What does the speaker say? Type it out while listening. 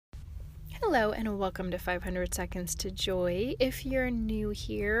Hello and welcome to 500 Seconds to Joy. If you're new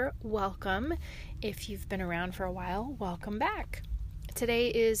here, welcome. If you've been around for a while, welcome back. Today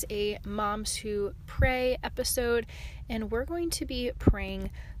is a Moms Who Pray episode, and we're going to be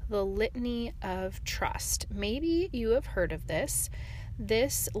praying the Litany of Trust. Maybe you have heard of this.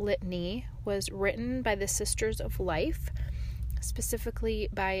 This litany was written by the Sisters of Life, specifically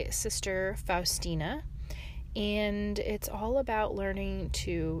by Sister Faustina. And it's all about learning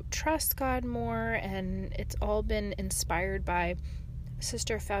to trust God more, and it's all been inspired by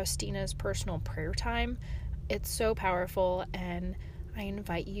Sister Faustina's personal prayer time. It's so powerful, and I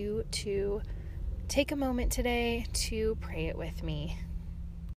invite you to take a moment today to pray it with me.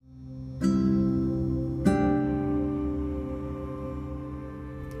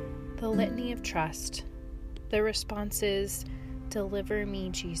 The Litany of Trust. The response is, "Deliver me,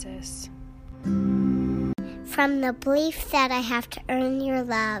 Jesus." From the belief that I have to earn your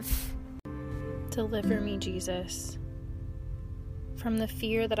love. Deliver me, Jesus. From the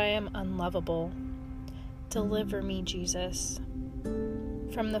fear that I am unlovable. Deliver me, Jesus.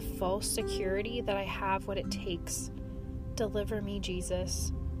 From the false security that I have what it takes. Deliver me,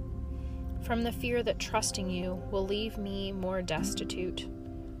 Jesus. From the fear that trusting you will leave me more destitute.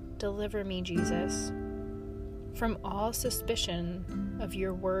 Deliver me, Jesus. From all suspicion of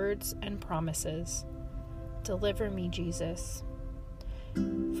your words and promises. Deliver me, Jesus.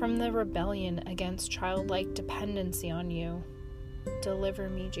 From the rebellion against childlike dependency on you.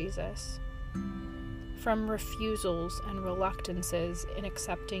 Deliver me, Jesus. From refusals and reluctances in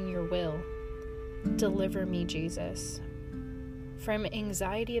accepting your will. Deliver me, Jesus. From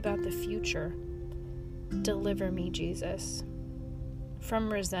anxiety about the future. Deliver me, Jesus.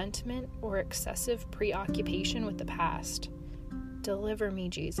 From resentment or excessive preoccupation with the past. Deliver me,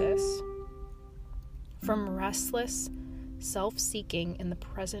 Jesus. From restless self-seeking in the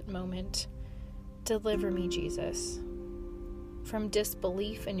present moment. Deliver me, Jesus. From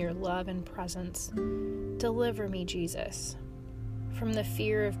disbelief in your love and presence. Deliver me, Jesus. From the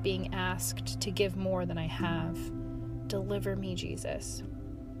fear of being asked to give more than I have. Deliver me, Jesus.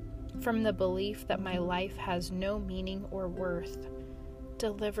 From the belief that my life has no meaning or worth.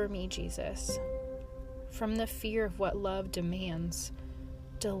 Deliver me, Jesus. From the fear of what love demands.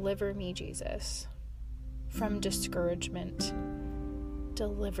 Deliver me, Jesus. From discouragement.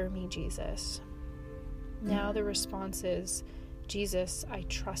 Deliver me, Jesus. Now the response is, Jesus, I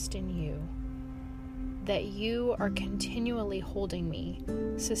trust in you, that you are continually holding me,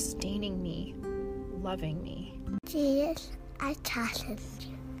 sustaining me, loving me. Jesus, I trust in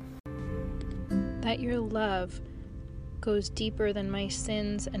you. That your love goes deeper than my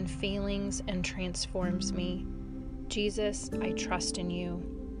sins and failings and transforms me. Jesus, I trust in you.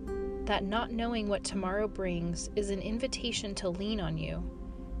 That not knowing what tomorrow brings is an invitation to lean on you.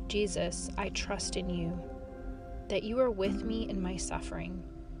 Jesus, I trust in you. That you are with me in my suffering.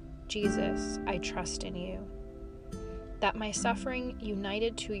 Jesus, I trust in you. That my suffering,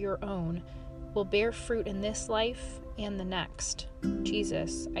 united to your own, will bear fruit in this life and the next.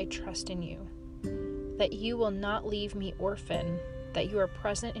 Jesus, I trust in you. That you will not leave me orphan, that you are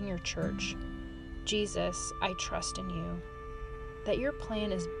present in your church. Jesus, I trust in you. That your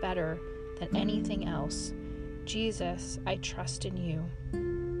plan is better than anything else. Jesus, I trust in you.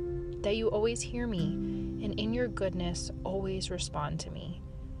 That you always hear me, and in your goodness always respond to me.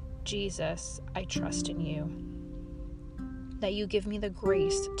 Jesus, I trust in you. That you give me the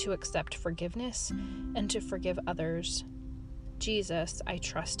grace to accept forgiveness and to forgive others. Jesus, I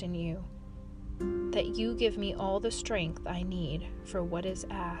trust in you. That you give me all the strength I need for what is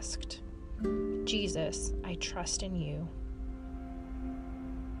asked. Jesus, I trust in you.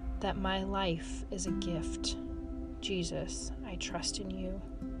 That my life is a gift. Jesus, I trust in you.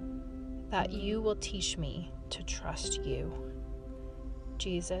 That you will teach me to trust you.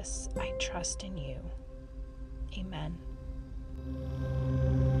 Jesus, I trust in you. Amen.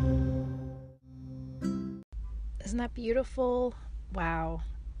 Isn't that beautiful? Wow.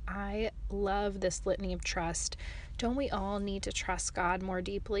 I love this litany of trust. Don't we all need to trust God more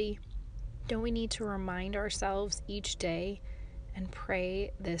deeply? Don't we need to remind ourselves each day and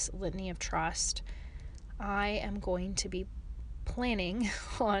pray this litany of trust? I am going to be planning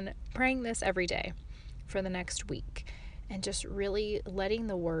on praying this every day for the next week and just really letting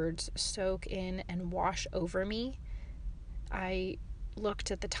the words soak in and wash over me. I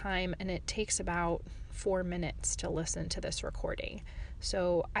looked at the time and it takes about 4 minutes to listen to this recording.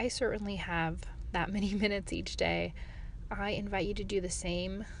 So I certainly have that many minutes each day. I invite you to do the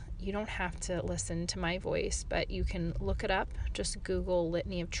same. You don't have to listen to my voice, but you can look it up. Just Google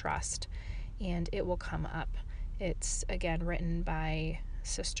Litany of Trust, and it will come up. It's, again, written by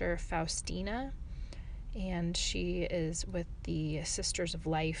Sister Faustina, and she is with the Sisters of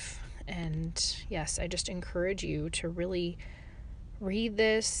Life. And yes, I just encourage you to really read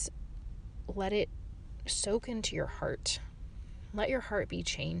this, let it soak into your heart. Let your heart be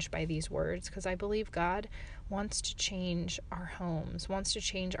changed by these words, because I believe God wants to change our homes, wants to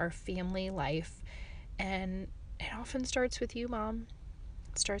change our family life. And it often starts with you, Mom.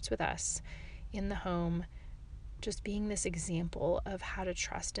 It starts with us in the home, just being this example of how to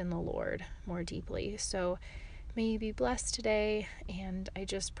trust in the Lord more deeply. So may you be blessed today, and I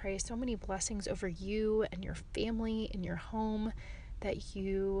just pray so many blessings over you and your family and your home, that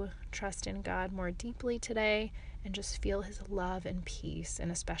you trust in God more deeply today and just feel His love and peace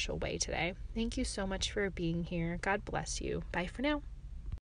in a special way today. Thank you so much for being here. God bless you. Bye for now.